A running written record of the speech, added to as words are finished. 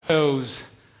those,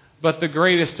 but the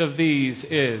greatest of these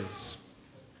is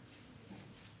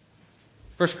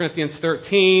 1 Corinthians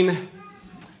 13.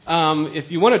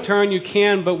 If you want to turn, you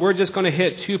can, but we're just going to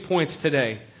hit 2 points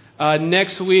today.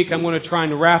 Next week, I'm going to try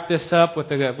and wrap this up with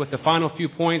the final few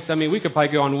points. I mean, we could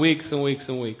probably go on weeks and weeks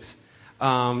and weeks,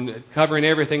 covering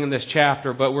everything in this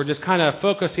chapter, but we're just kind of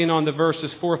focusing on the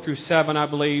verses 4 through 7, I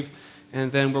believe,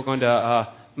 and then we're going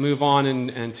to move on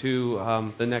into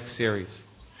the next series.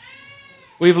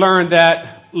 We've learned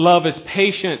that love is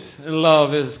patient and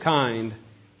love is kind.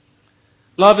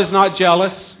 Love is not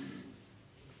jealous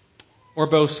or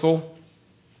boastful.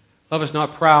 Love is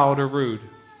not proud or rude.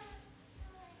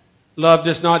 Love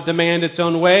does not demand its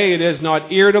own way. It is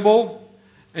not irritable,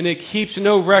 and it keeps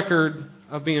no record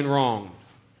of being wronged.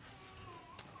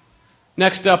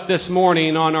 Next up this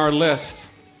morning on our list,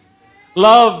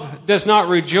 love does not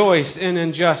rejoice in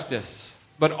injustice,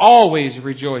 but always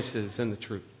rejoices in the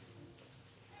truth.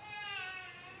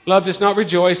 Love does not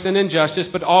rejoice in injustice,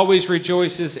 but always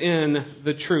rejoices in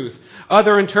the truth.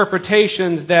 Other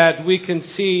interpretations that we can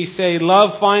see say,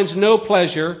 love finds no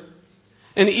pleasure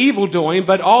in evildoing,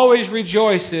 but always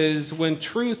rejoices when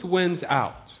truth wins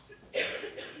out.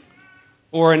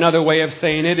 Or another way of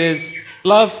saying it is,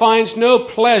 love finds no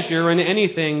pleasure in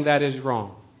anything that is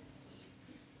wrong.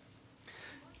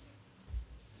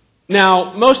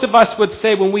 Now, most of us would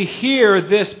say when we hear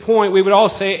this point, we would all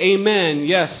say amen,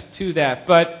 yes to that.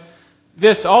 But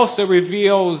this also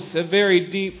reveals a very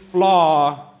deep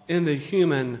flaw in the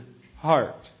human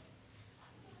heart.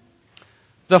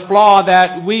 The flaw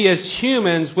that we as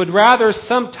humans would rather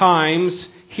sometimes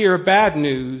hear bad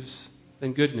news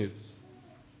than good news.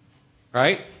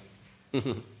 Right?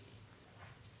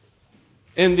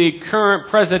 In the current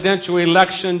presidential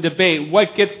election debate,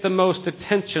 what gets the most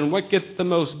attention? What gets the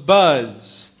most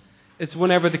buzz? It's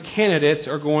whenever the candidates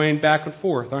are going back and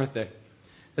forth, aren't they?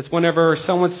 It's whenever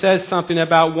someone says something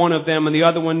about one of them and the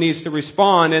other one needs to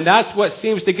respond, and that's what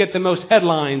seems to get the most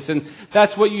headlines, and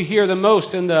that's what you hear the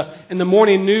most in the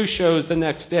morning news shows the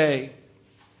next day.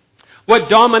 What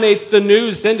dominates the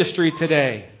news industry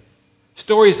today?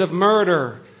 Stories of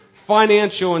murder,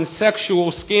 financial and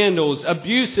sexual scandals,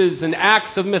 abuses and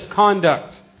acts of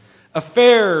misconduct,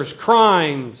 affairs,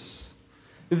 crimes.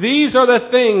 These are the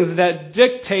things that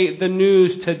dictate the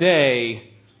news today.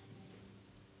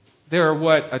 They are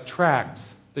what attracts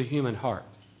the human heart.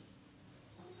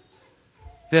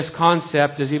 This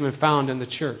concept is even found in the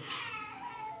church.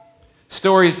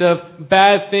 Stories of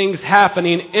bad things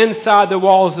happening inside the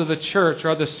walls of the church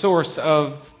are the source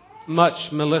of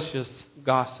much malicious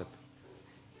gossip.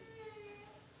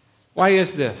 Why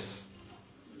is this?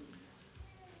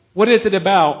 What is it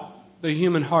about the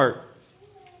human heart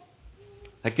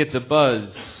that gets a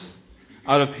buzz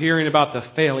out of hearing about the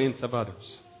failings of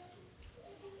others?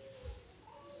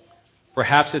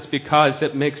 Perhaps it's because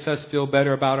it makes us feel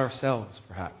better about ourselves,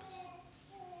 perhaps.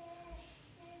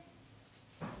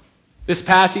 This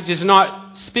passage is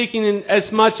not speaking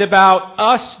as much about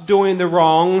us doing the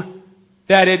wrong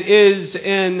that it is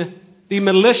in the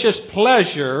malicious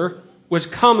pleasure which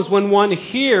comes when one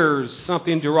hears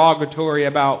something derogatory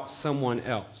about someone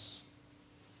else.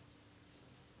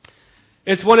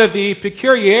 It's one of the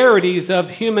peculiarities of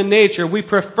human nature. We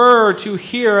prefer to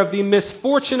hear of the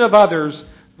misfortune of others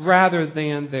rather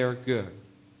than their good.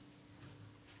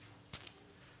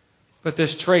 But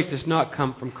this trait does not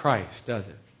come from Christ, does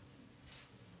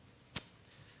it?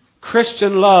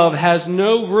 Christian love has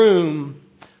no room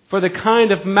for the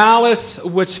kind of malice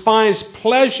which finds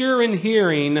pleasure in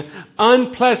hearing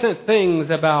unpleasant things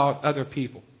about other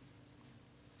people.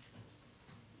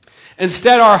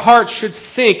 Instead, our hearts should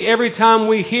sink every time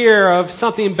we hear of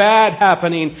something bad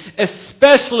happening,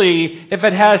 especially if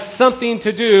it has something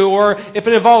to do or if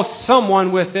it involves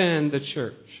someone within the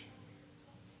church.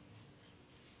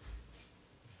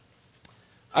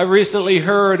 I recently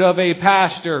heard of a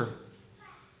pastor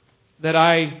that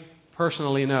I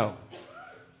personally know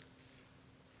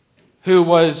who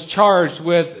was charged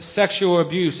with sexual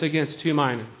abuse against 2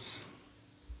 minors.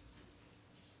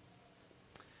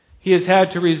 He has had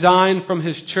to resign from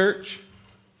his church.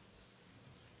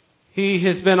 He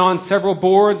has been on several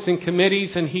boards and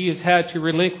committees, and he has had to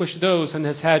relinquish those and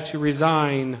has had to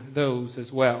resign those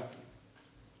as well.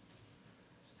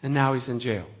 And now he's in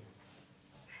jail.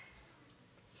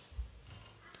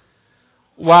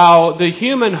 While the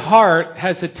human heart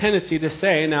has a tendency to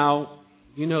say, now,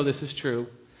 you know this is true,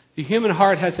 the human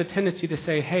heart has a tendency to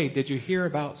say, hey, did you hear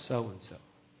about so-and-so?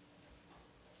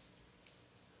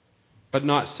 But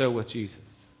not so with Jesus.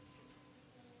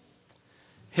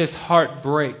 His heart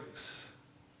breaks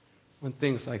when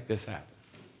things like this happen.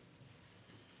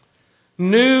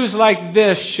 News like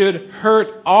this should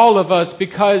hurt all of us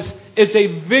because it's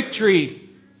a victory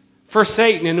for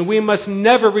Satan, and we must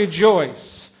never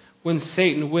rejoice when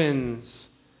Satan wins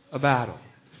a battle.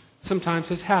 Sometimes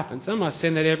this happens. I'm not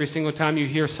saying that every single time you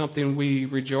hear something we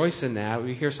rejoice in that.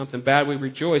 We hear something bad, we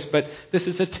rejoice. But this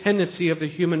is a tendency of the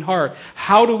human heart.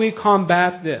 How do we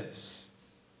combat this?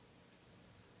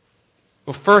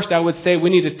 Well, first I would say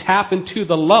we need to tap into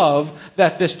the love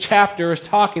that this chapter is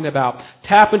talking about.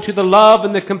 Tap into the love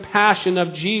and the compassion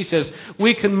of Jesus.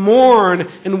 We can mourn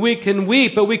and we can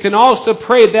weep, but we can also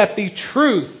pray that the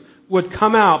truth would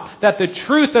come out, that the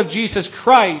truth of Jesus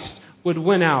Christ would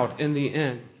win out in the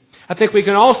end. I think we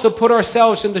can also put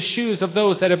ourselves in the shoes of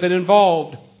those that have been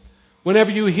involved.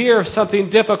 Whenever you hear something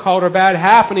difficult or bad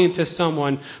happening to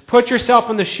someone, put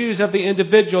yourself in the shoes of the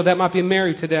individual that might be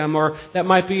married to them or that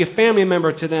might be a family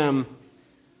member to them.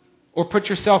 Or put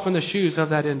yourself in the shoes of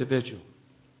that individual.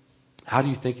 How do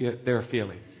you think they're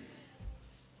feeling?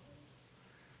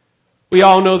 We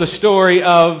all know the story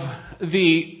of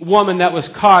the woman that was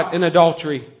caught in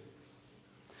adultery.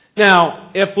 Now,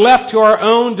 if left to our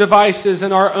own devices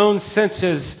and our own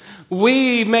senses,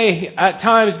 we may at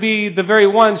times be the very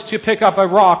ones to pick up a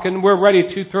rock and we're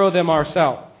ready to throw them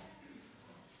ourselves.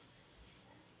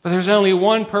 But there's only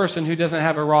one person who doesn't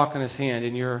have a rock in his hand,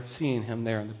 and you're seeing him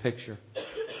there in the picture.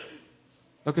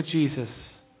 Look at Jesus.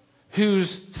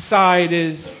 Whose side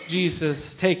is Jesus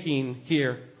taking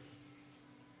here?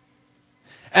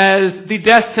 As the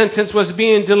death sentence was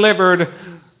being delivered,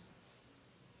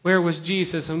 where was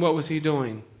Jesus and what was he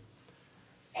doing?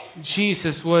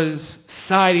 Jesus was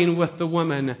siding with the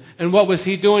woman. And what was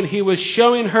he doing? He was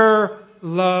showing her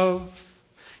love.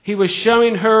 He was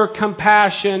showing her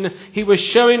compassion. He was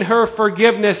showing her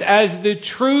forgiveness as the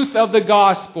truth of the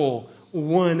gospel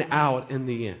won out in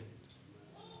the end.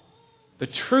 The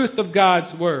truth of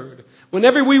God's Word.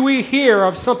 Whenever we hear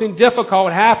of something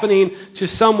difficult happening to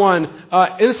someone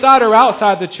inside or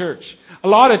outside the church, a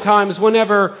lot of times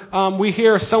whenever we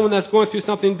hear someone that's going through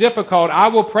something difficult, I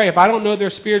will pray. If I don't know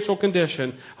their spiritual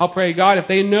condition, I'll pray, God, if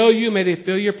they know you, may they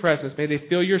feel your presence. May they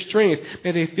feel your strength.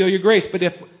 May they feel your grace. But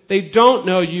if they don't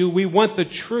know you, we want the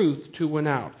truth to win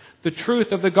out. The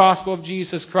truth of the gospel of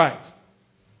Jesus Christ.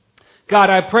 God,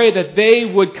 I pray that they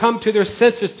would come to their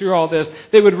senses through all this.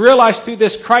 They would realize through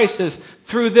this crisis,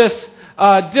 through this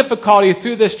difficulty,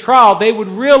 through this trial, they would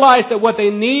realize that what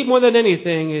they need more than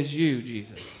anything is you,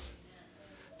 Jesus.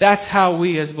 That's how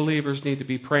we as believers need to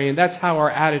be praying. That's how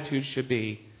our attitude should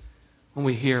be when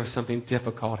we hear something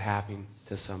difficult happening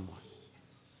to someone.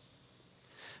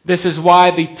 This is why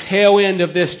the tail end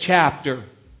of this chapter,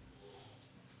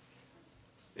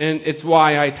 and it's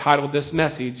why I titled this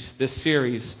message, this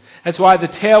series, that's why the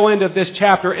tail end of this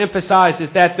chapter emphasizes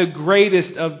that the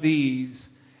greatest of these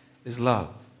is love.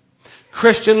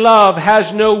 Christian love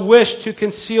has no wish to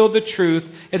conceal the truth.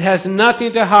 It has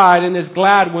nothing to hide and is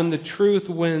glad when the truth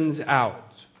wins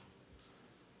out.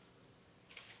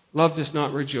 Love does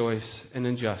not rejoice in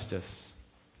injustice,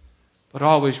 but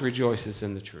always rejoices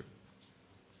in the truth.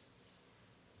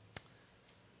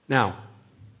 Now,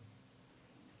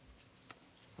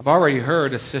 I've already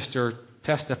heard a sister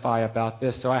testify about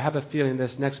this, so I have a feeling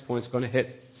this next point is going to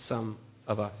hit some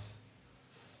of us.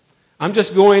 I'm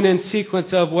just going in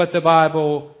sequence of what the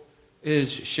Bible is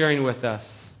sharing with us.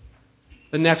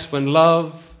 The next one,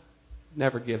 love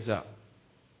never gives up.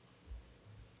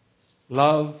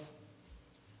 Love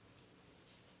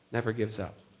never gives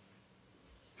up.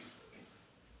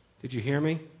 Did you hear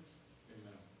me?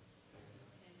 Amen.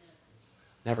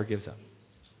 Never gives up.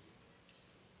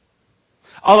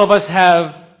 All of us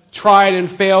have tried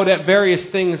and failed at various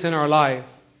things in our life.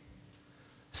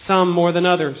 Some more than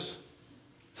others.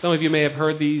 Some of you may have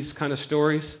heard these kind of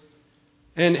stories.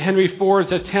 In Henry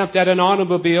Ford's attempt at an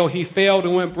automobile, he failed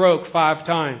and went broke 5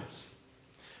 times.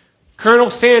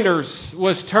 Colonel Sanders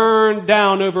was turned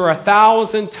down over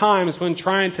 1,000 times when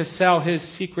trying to sell his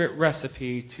secret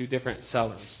recipe to different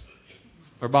sellers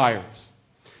or buyers.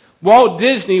 Walt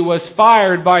Disney was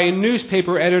fired by a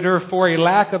newspaper editor for a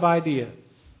lack of ideas.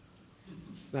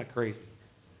 Isn't that crazy?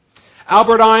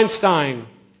 Albert Einstein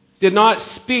did not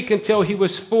speak until he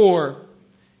was 4.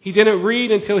 He didn't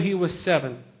read until he was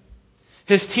 7.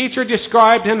 His teacher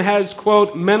described him as,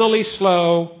 quote, mentally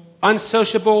slow,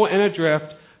 unsociable and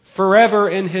adrift, forever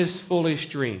in his foolish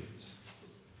dreams.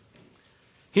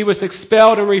 He was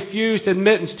expelled and refused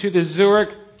admittance to the Zurich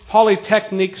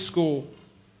Polytechnic School.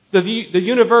 The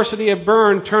University of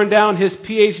Bern turned down his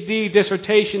PhD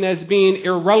dissertation as being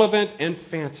irrelevant and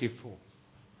fanciful.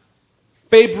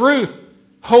 Babe Ruth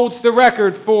holds the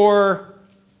record for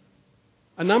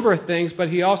a number of things, but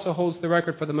he also holds the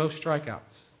record for the most strikeouts.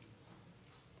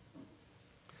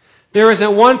 There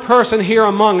isn't one person here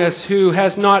among us who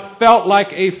has not felt like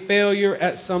a failure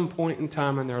at some point in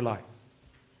time in their life.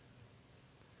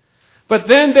 But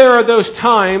then there are those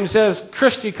times, as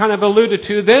Christy kind of alluded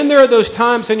to, then there are those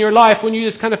times in your life when you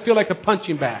just kind of feel like a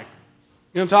punching bag.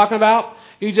 You know what I'm talking about?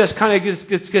 You just kind of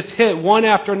gets hit one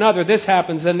after another. This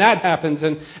happens and that happens.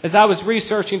 And as I was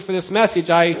researching for this message,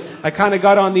 I kind of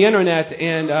got on the internet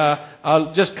and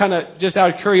just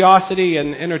out of curiosity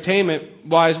and entertainment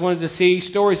wise, wanted to see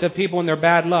stories of people and their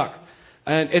bad luck.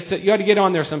 And you ought to get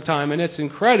on there sometime. And it's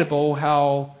incredible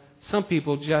how some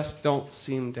people just don't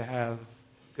seem to have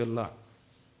good luck.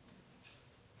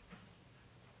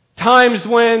 Times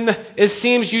when it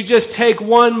seems you just take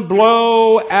one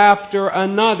blow after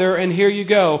another, and here you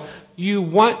go. You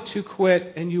want to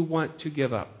quit and you want to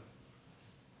give up.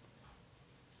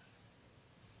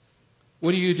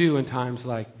 What do you do in times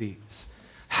like these?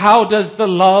 How does the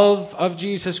love of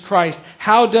Jesus Christ,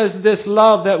 how does this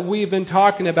love that we've been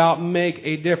talking about make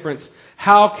a difference?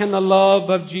 How can the love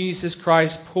of Jesus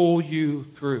Christ pull you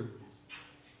through?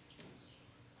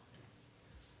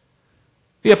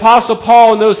 The Apostle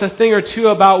Paul knows a thing or two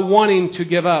about wanting to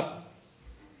give up.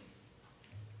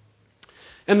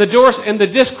 In the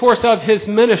discourse of his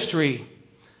ministry,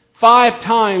 5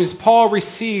 times Paul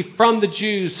received from the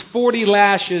Jews 40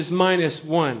 lashes minus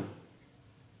 1.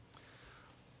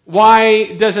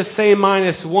 Why does it say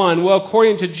minus 1? Well,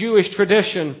 according to Jewish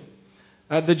tradition,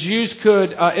 the Jews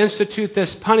could institute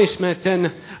this punishment,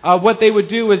 and what they would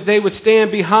do is they would stand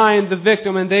behind the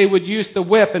victim and they would use the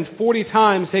whip, and 40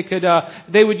 times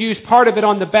they would use part of it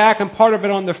on the back and part of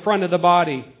it on the front of the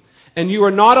body. And you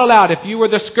were not allowed, if you were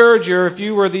the scourger, if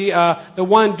you were the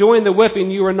one doing the whipping,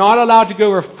 you were not allowed to go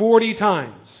over 40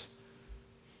 times.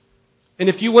 And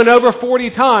if you went over 40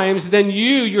 times, then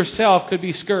you yourself could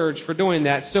be scourged for doing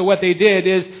that. So what they did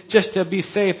is, just to be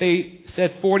safe, they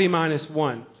said 40 minus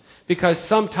 1. Because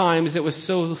sometimes it was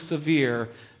so severe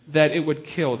that it would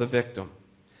kill the victim.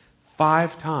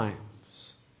 5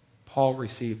 times Paul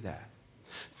received that.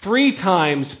 3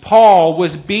 times Paul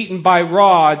was beaten by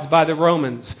rods by the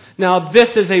Romans. Now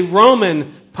this is a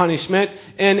Roman punishment,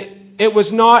 and it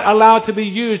was not allowed to be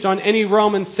used on any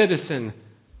Roman citizen.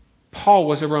 Paul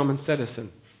was a Roman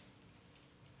citizen.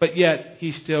 But yet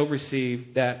he still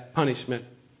received that punishment.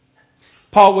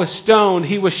 Paul was stoned.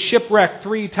 He was shipwrecked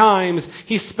 3 times.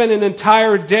 He spent an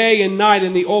entire day and night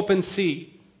in the open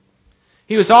sea.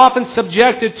 He was often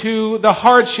subjected to the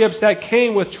hardships that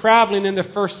came with traveling in the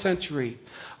first century.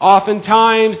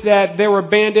 Oftentimes that there were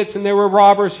bandits and there were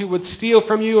robbers who would steal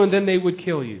from you and then they would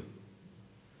kill you.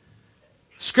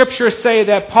 Scriptures say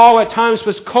that Paul at times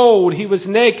was cold, he was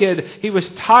naked, he was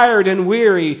tired and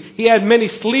weary. He had many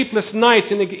sleepless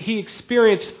nights and he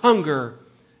experienced hunger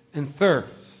and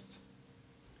thirst.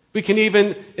 We can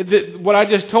even, what I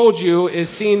just told you is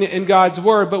seen in God's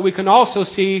Word, but we can also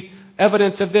see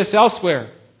evidence of this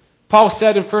elsewhere. Paul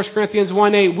said in 1 Corinthians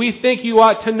 1:8, "We think you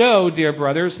ought to know, dear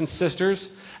brothers and sisters,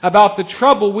 about the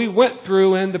trouble we went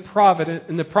through in the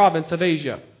province of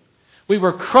Asia. We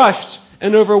were crushed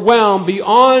and overwhelmed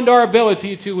beyond our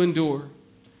ability to endure,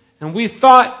 and we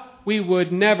thought we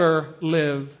would never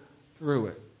live through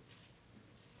it."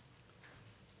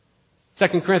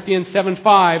 2 Corinthians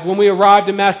 7:5, "When we arrived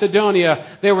in Macedonia,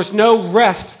 there was no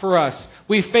rest for us.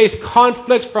 We faced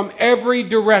conflict from every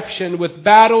direction with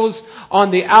battles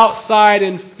on the outside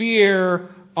and fear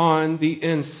on the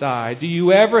inside." Do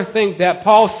you ever think that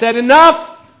Paul said,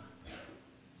 "Enough?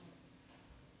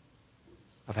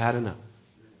 I've had enough.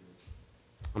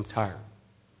 I'm tired.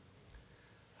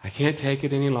 I can't take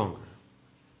it any longer"?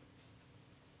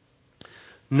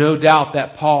 No doubt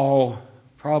that Paul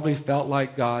probably felt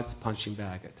like God's punching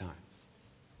bag at times.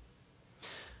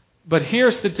 But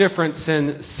here's the difference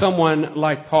in someone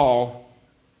like Paul.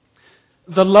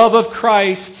 The love of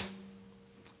Christ,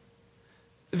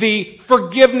 the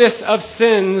forgiveness of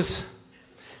sins,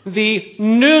 the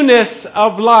newness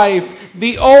of life,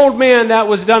 the old man that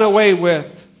was done away with.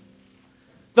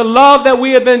 The love that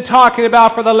we have been talking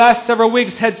about for the last several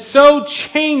weeks had so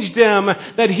changed him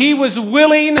that he was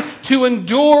willing to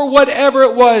endure whatever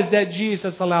it was that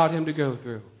Jesus allowed him to go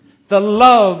through. The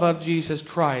love of Jesus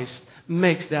Christ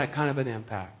makes that kind of an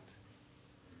impact.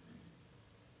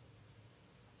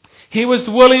 He was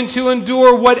willing to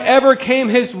endure whatever came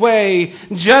his way,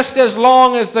 just as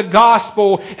long as the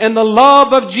gospel and the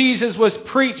love of Jesus was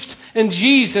preached and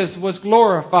Jesus was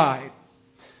glorified.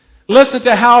 Listen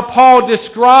to how Paul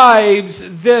describes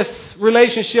this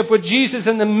relationship with Jesus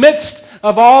in the midst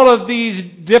of all of these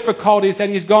difficulties that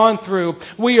he's gone through.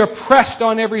 "We are pressed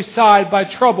on every side by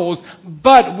troubles,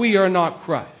 but we are not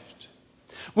crushed.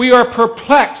 We are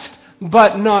perplexed,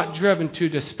 but not driven to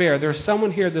despair. There's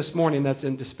someone here this morning that's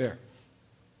in despair.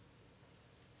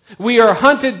 We are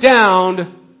hunted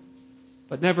down,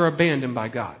 but never abandoned by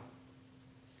God.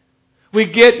 We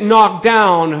get knocked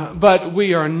down, but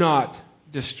we are not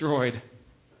destroyed.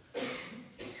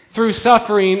 Through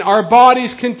suffering, our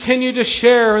bodies continue to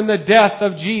share in the death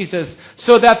of Jesus,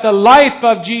 so that the life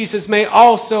of Jesus may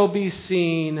also be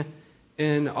seen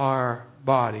in our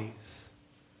bodies.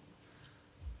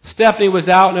 Stephanie was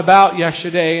out and about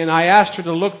yesterday, and I asked her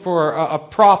to look for a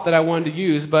prop that I wanted to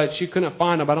use, but she couldn't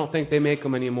find them. I don't think they make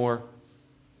them anymore.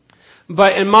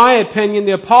 But in my opinion,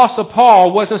 the Apostle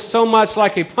Paul wasn't so much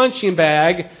like a punching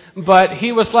bag, but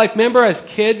he was like, remember as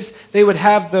kids, they would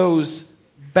have those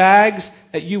bags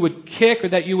that you would kick or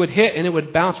that you would hit, and it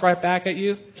would bounce right back at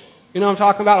you. You know what I'm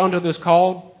talking about? I don't know what those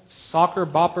called. Soccer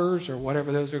boppers or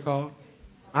whatever those are called.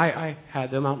 I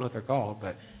had them. I don't know what they're called,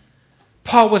 but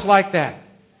Paul was like that.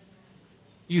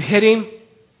 You hit him,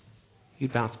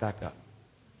 he'd bounce back up.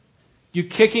 You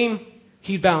kick him,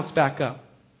 he'd bounce back up.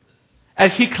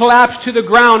 As he collapsed to the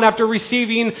ground after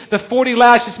receiving the 40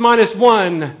 lashes minus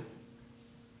 1,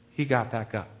 he got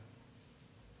back up.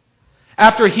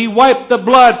 After he wiped the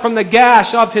blood from the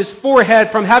gash of his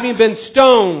forehead from having been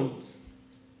stoned,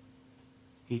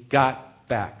 he got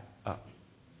back up.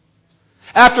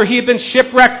 After he had been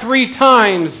shipwrecked 3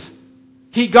 times,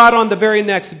 he got on the very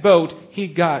next boat. He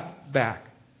got back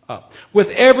up. With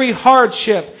every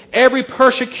hardship, every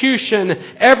persecution,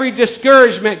 every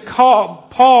discouragement,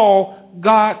 Paul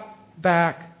got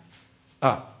back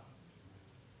up.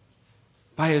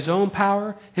 By his own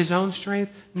power, his own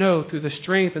strength? No, through the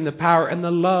strength and the power and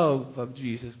the love of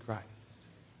Jesus Christ.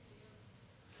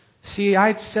 See,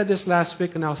 I said this last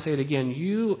week and I'll say it again.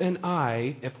 You and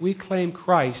I, if we claim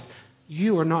Christ,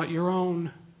 you are not your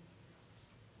own.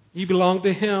 You belong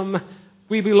to Him.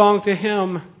 We belong to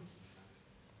Him.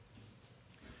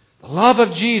 The love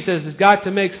of Jesus has got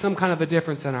to make some kind of a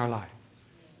difference in our life.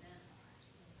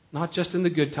 Not just in the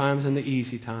good times and the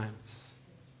easy times.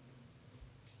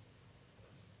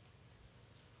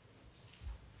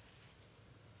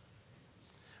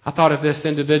 I thought of this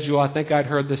individual. I think I'd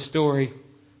heard this story.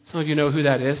 Some of you know who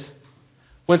that is.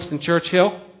 Winston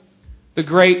Churchill, the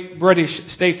great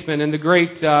British statesman and the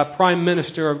great Prime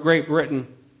Minister of Great Britain.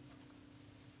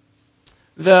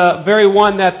 The very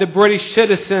one that the British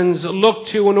citizens looked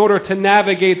to in order to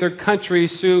navigate their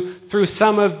countries through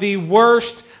some of the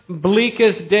worst,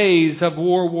 bleakest days of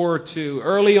World War II.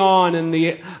 Early on in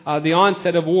the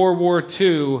onset of World War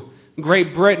II,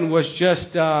 Great Britain was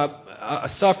just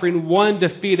suffering one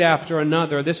defeat after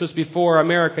another. This was before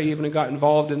America even got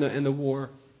involved in the war.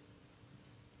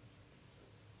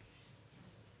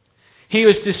 He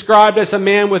was described as a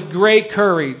man with great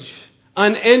courage,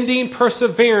 unending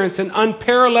perseverance, and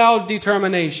unparalleled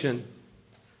determination.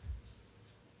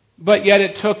 But yet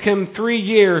it took him 3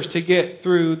 years to get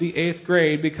through the 8th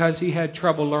grade because he had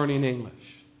trouble learning English.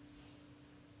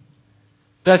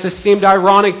 Thus it seemed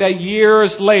ironic that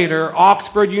years later,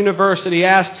 Oxford University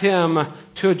asked him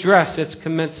to address its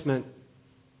commencement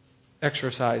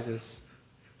exercises.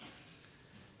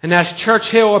 And as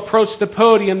Churchill approached the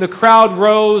podium, the crowd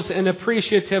rose in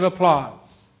appreciative applause.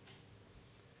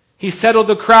 He settled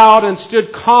the crowd and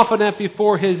stood confident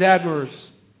before his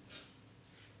admirers.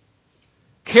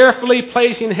 Carefully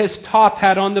placing his top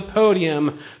hat on the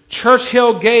podium,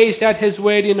 Churchill gazed at his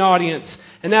waiting audience.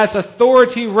 And as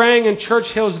authority rang in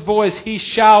Churchill's voice, he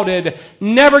shouted,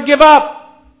 "Never give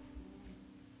up!"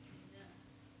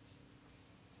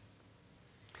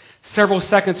 Several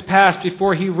seconds passed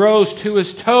before he rose to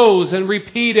his toes and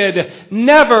repeated,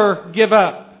 "Never give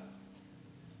up."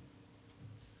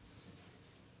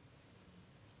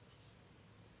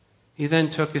 He then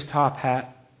took his top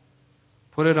hat,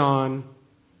 put it on,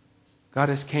 got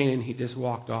his cane, and he just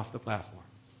walked off the platform.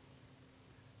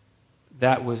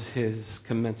 That was his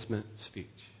commencement speech.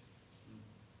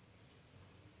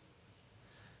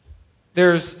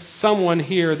 There's someone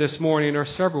here this morning, or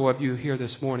several of you here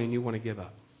this morning, you want to give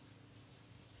up.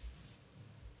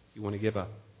 You want to give up.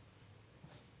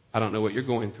 I don't know what you're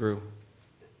going through,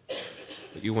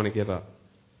 but you want to give up.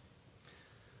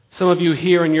 Some of you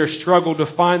here in your struggle to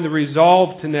find the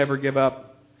resolve to never give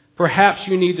up, perhaps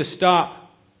you need to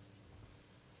stop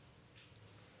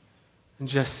and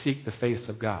just seek the face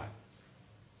of God.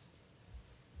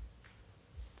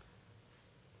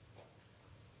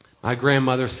 My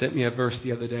grandmother sent me a verse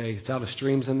the other day. It's out of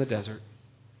Streams in the Desert.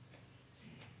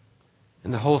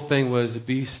 And the whole thing was,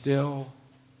 "Be still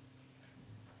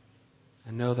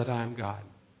and know that I am God."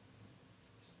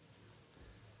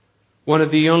 One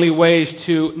of the only ways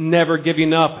to never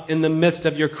giving up in the midst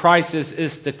of your crisis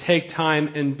is to take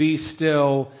time and be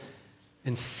still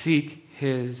and seek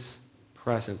His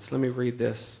presence. Let me read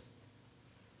this.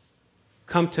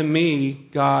 Come to me,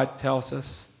 God tells us,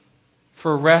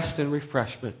 for rest and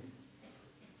refreshment.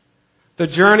 The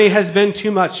journey has been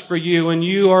too much for you, and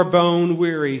you are bone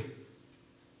weary.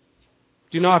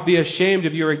 Do not be ashamed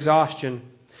of your exhaustion.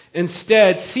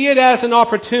 Instead, see it as an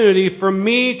opportunity for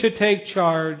me to take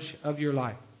charge of your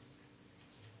life.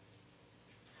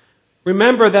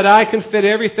 Remember that I can fit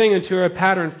everything into a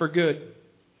pattern for good,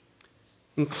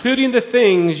 including the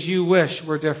things you wish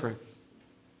were different.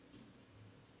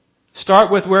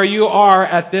 Start with where you are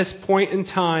at this point in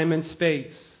time and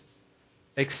space,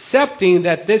 accepting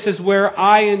that this is where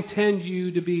I intend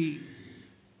you to be.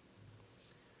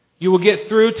 You will get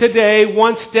through today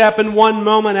one step and one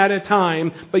moment at a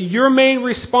time, but your main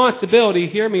responsibility,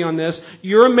 hear me on this,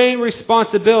 your main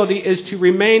responsibility is to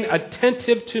remain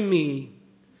attentive to me,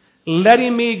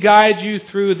 letting me guide you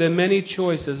through the many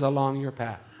choices along your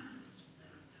path.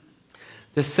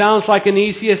 This sounds like an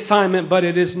easy assignment, but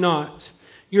it is not.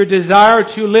 Your desire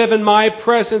to live in my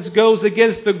presence goes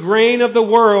against the grain of the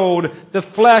world, the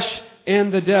flesh,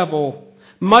 and the devil.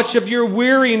 Much of your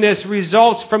weariness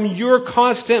results from your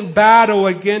constant battle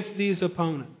against these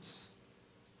opponents.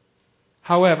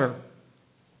 However,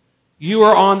 you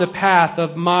are on the path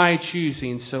of my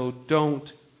choosing, so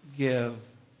don't give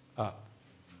up.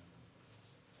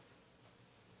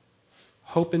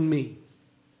 Hope in me,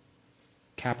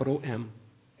 capital M.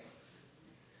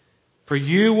 For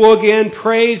you will again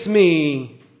praise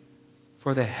me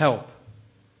for the help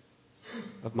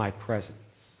of my presence.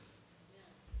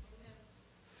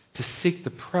 To seek the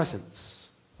presence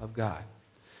of God.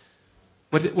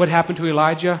 What happened to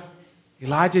Elijah?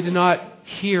 Elijah did not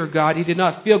hear God. He did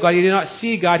not feel God. He did not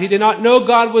see God. He did not know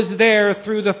God was there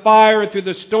through the fire, through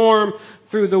the storm,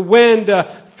 through the wind,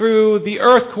 through the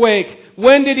earthquake.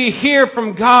 When did he hear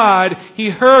from God? He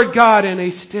heard God in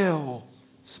a still,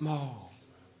 small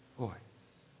voice.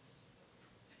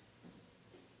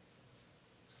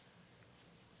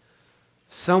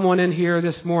 Someone in here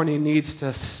this morning needs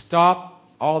to stop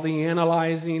all the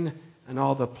analyzing and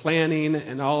all the planning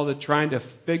and all the trying to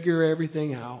figure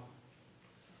everything out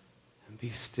and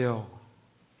be still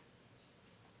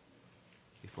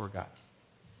before God.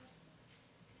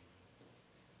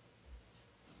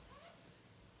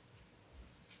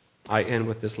 I end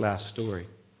with this last story.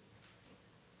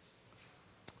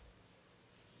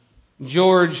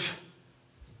 George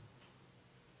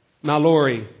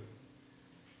Mallory.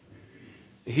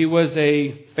 He was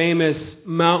a famous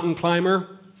mountain climber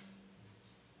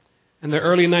in the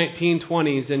early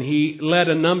 1920s, and he led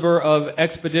a number of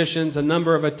expeditions, a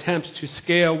number of attempts to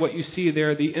scale what you see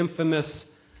there, the infamous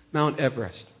Mount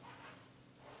Everest.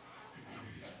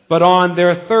 But on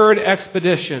their third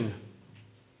expedition,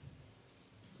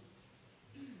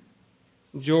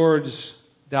 George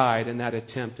died in that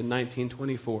attempt in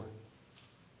 1924.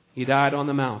 He died on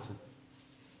the mountain.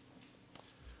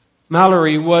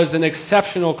 Mallory was an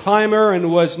exceptional climber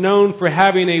and was known for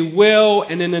having a will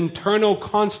and an internal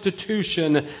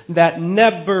constitution that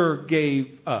never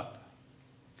gave up.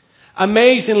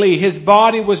 Amazingly, his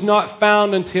body was not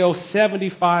found until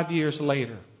 75 years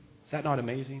later. Is that not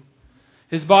amazing?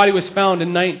 His body was found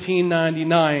in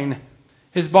 1999.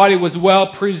 His body was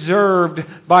well preserved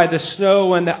by the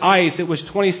snow and the ice. It was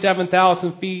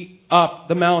 27,000 feet up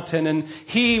the mountain, and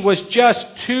he was just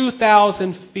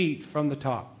 2,000 feet from the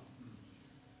top.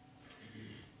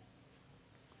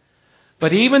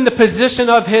 But even the position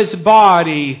of his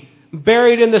body,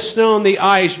 buried in the snow and the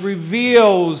ice,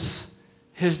 reveals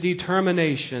his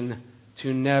determination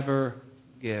to never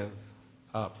give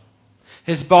up.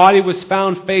 His body was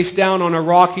found face down on a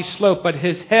rocky slope, but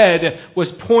his head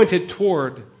was pointed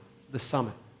toward the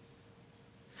summit.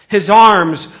 His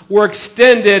arms were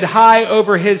extended high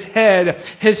over his head.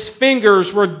 His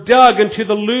fingers were dug into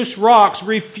the loose rocks,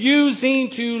 refusing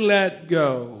to let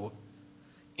go.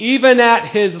 Even at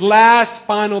his last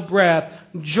final breath,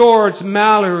 George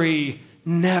Mallory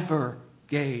never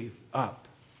gave up.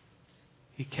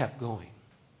 He kept going.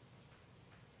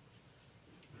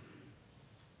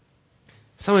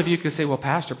 Some of you could say, well,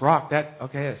 Pastor Brock,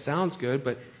 that sounds good,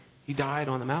 but he died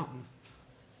on the mountain.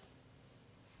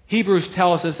 Hebrews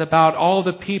tells us about all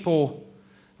the people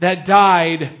that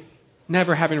died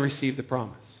never having received the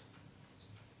promise.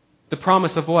 The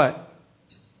promise of what?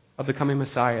 Of the coming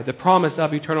Messiah. The promise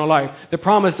of eternal life. The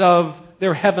promise of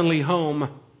their heavenly home.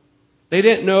 They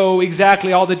didn't know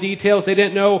exactly all the details. They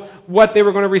didn't know what they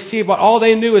were going to receive. But all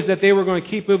they knew is that they were going to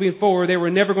keep moving forward. They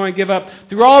were never going to give up.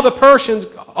 Through all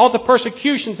the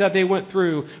persecutions that they went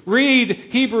through. Read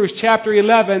Hebrews chapter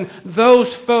 11.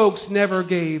 Those folks never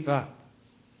gave up.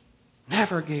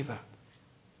 Never gave up.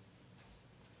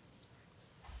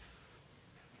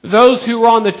 Those who were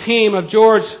on the team of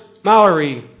George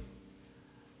Mallory,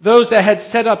 those that had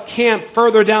set up camp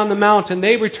further down the mountain,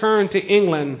 they returned to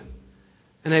England,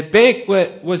 and a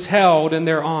banquet was held in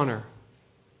their honor.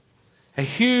 A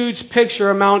huge picture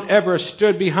of Mount Everest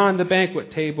stood behind the banquet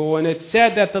table, and it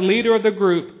said that the leader of the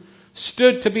group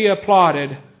stood to be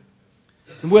applauded.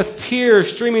 And with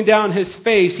tears streaming down his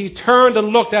face, he turned and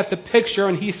looked at the picture,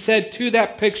 and he said to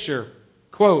that picture,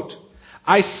 quote,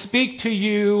 "I speak to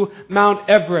you, Mount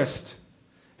Everest,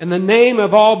 in the name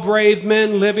of all brave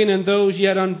men living and those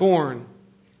yet unborn."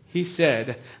 He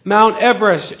said, "Mount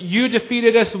Everest, you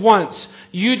defeated us once.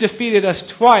 You defeated us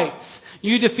twice.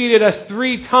 You defeated us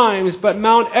 3 times. But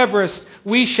Mount Everest,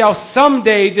 we shall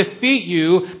someday defeat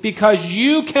you because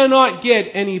you cannot get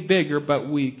any bigger, but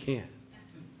we can."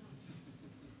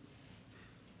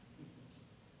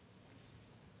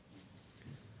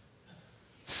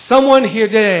 Someone here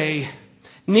today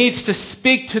needs to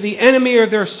speak to the enemy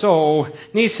of their soul,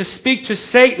 needs to speak to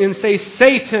Satan and say,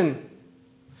 "Satan,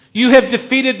 you have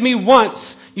defeated me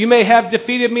once. You may have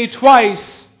defeated me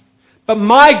twice, but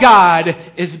my God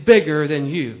is bigger than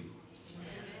you.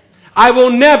 I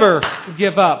will never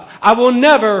give up. I will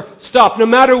never stop. No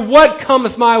matter what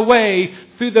comes my way,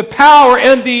 through the power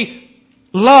and the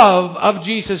love of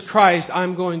Jesus Christ,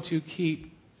 I'm going to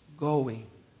keep going.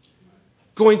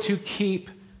 Going to keep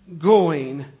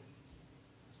going."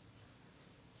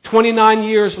 29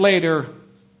 years later,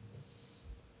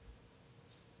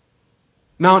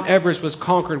 Mount Everest was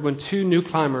conquered when 2 new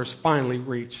climbers finally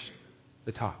reached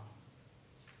the top.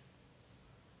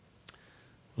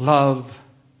 Love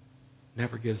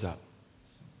never gives up.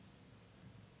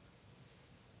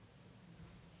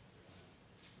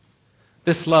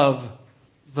 This love,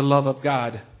 the love of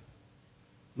God,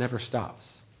 never stops.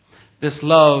 This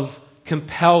love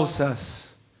compels us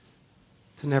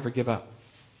to never give up.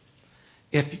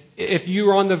 If you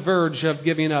are on the verge of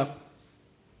giving up,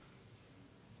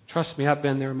 trust me, I've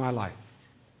been there in my life.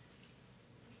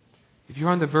 If you're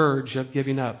on the verge of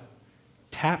giving up,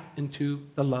 tap into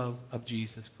the love of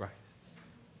Jesus Christ.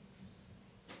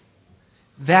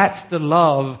 That's the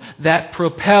love that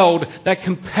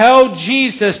compelled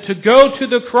Jesus to go to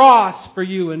the cross for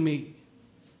you and me.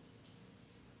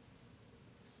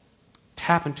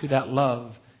 Tap into that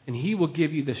love, and He will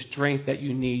give you the strength that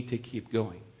you need to keep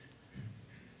going.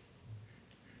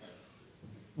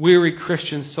 Weary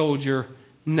Christian soldier,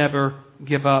 never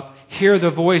give up. Hear the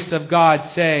voice of God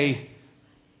say,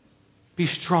 "Be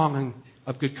strong and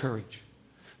of good courage.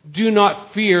 Do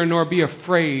not fear nor be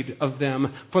afraid of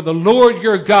them. For the Lord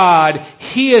your God,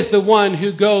 He is the one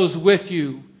who goes with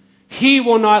you. He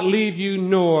will not leave you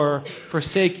nor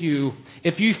forsake you."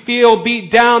 If you feel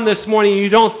beat down this morning and you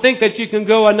don't think that you can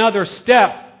go another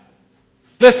step,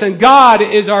 listen, God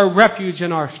is our refuge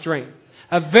and our strength,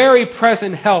 a very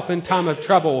present help in time of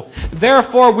trouble.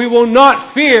 Therefore we will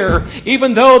not fear,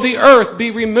 even though the earth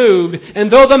be removed, and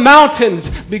though the mountains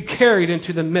be carried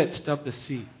into the midst of the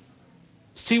sea.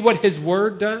 See what His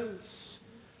Word does?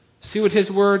 See what His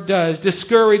Word does.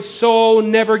 Discouraged soul,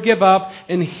 never give up.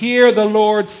 And hear the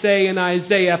Lord say in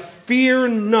Isaiah, "Fear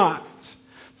not,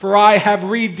 for I have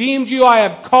redeemed you. I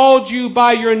have called you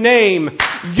by your name.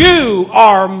 You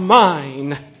are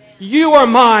mine. You are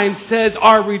mine, says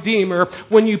our Redeemer.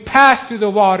 When you pass through the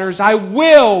waters, I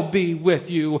will be with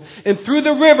you. And through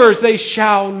the rivers, they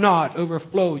shall not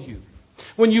overflow you.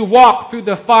 When you walk through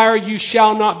the fire, you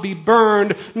shall not be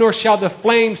burned, nor shall the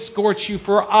flame scorch you.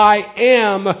 For I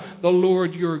am the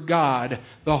Lord your God,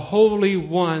 the Holy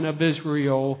One of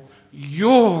Israel,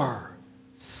 your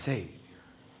Savior."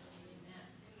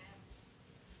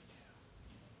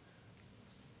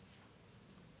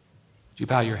 Would you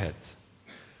bow your heads?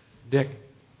 Dick,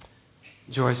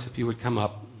 Joyce, if you would come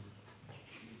up.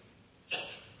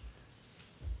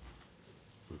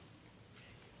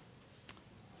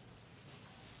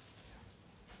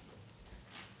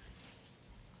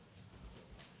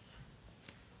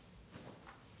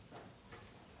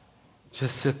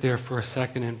 Just sit there for a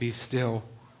second and be still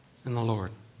in the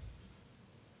Lord.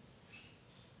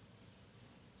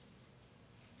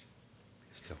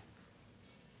 Be still.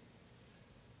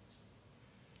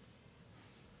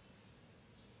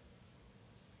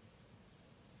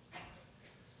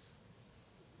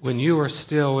 When you are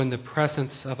still in the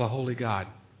presence of a holy God,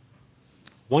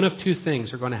 one of 2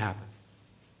 things are going to happen.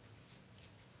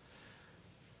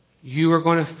 You are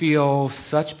going to feel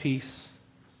such peace,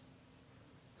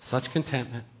 such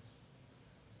contentment,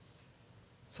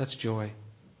 such joy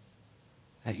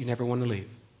that you never want to leave.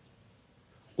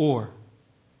 Or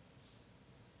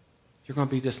you're going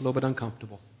to be just a little bit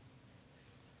uncomfortable.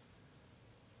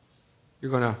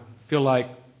 You're going to feel like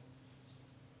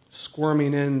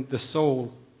squirming in the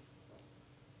soul.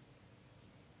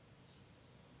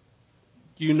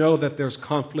 You know that there's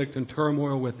conflict and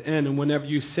turmoil within. And whenever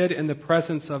you sit in the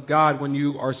presence of God, when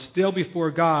you are still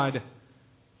before God, it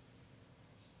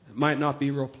might not be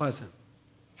real pleasant.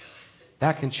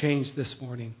 That can change this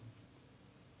morning.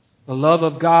 The love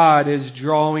of God is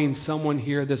drawing someone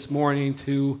here this morning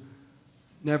to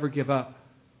never give up.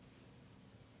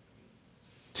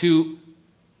 To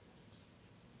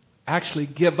actually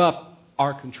give up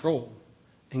our control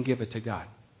and give it to God.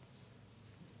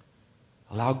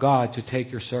 Allow God to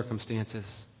take your circumstances.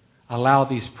 Allow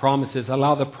these promises,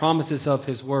 allow the promises of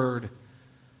His Word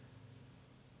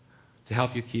to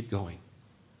help you keep going.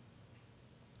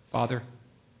 Father,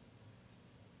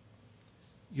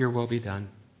 your will be done.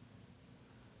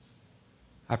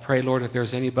 I pray, Lord, if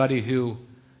there's anybody who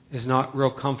is not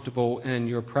real comfortable in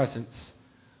your presence,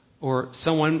 or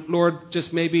someone, Lord,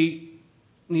 just maybe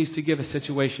needs to give a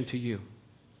situation to you.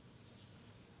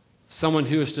 Someone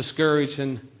who is discouraged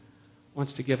and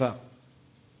wants to give up.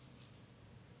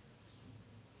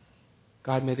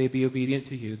 God, may they be obedient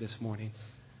to you this morning.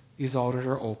 These altars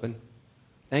are open.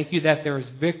 Thank you that there is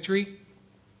victory.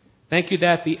 Thank you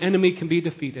that the enemy can be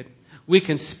defeated. We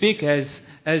can speak as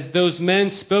those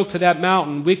men spoke to that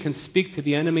mountain. We can speak to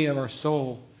the enemy of our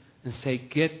soul and say,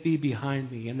 get thee behind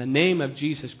me. In the name of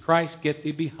Jesus Christ, get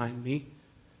thee behind me,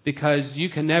 because you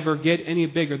can never get any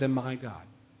bigger than my God.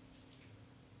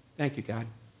 Thank you, God.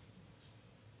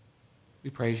 We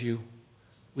praise you.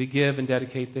 We give and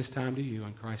dedicate this time to you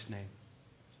in Christ's name.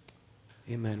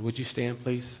 Amen. Would you stand,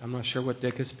 please? I'm not sure what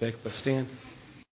Dick has picked, but stand.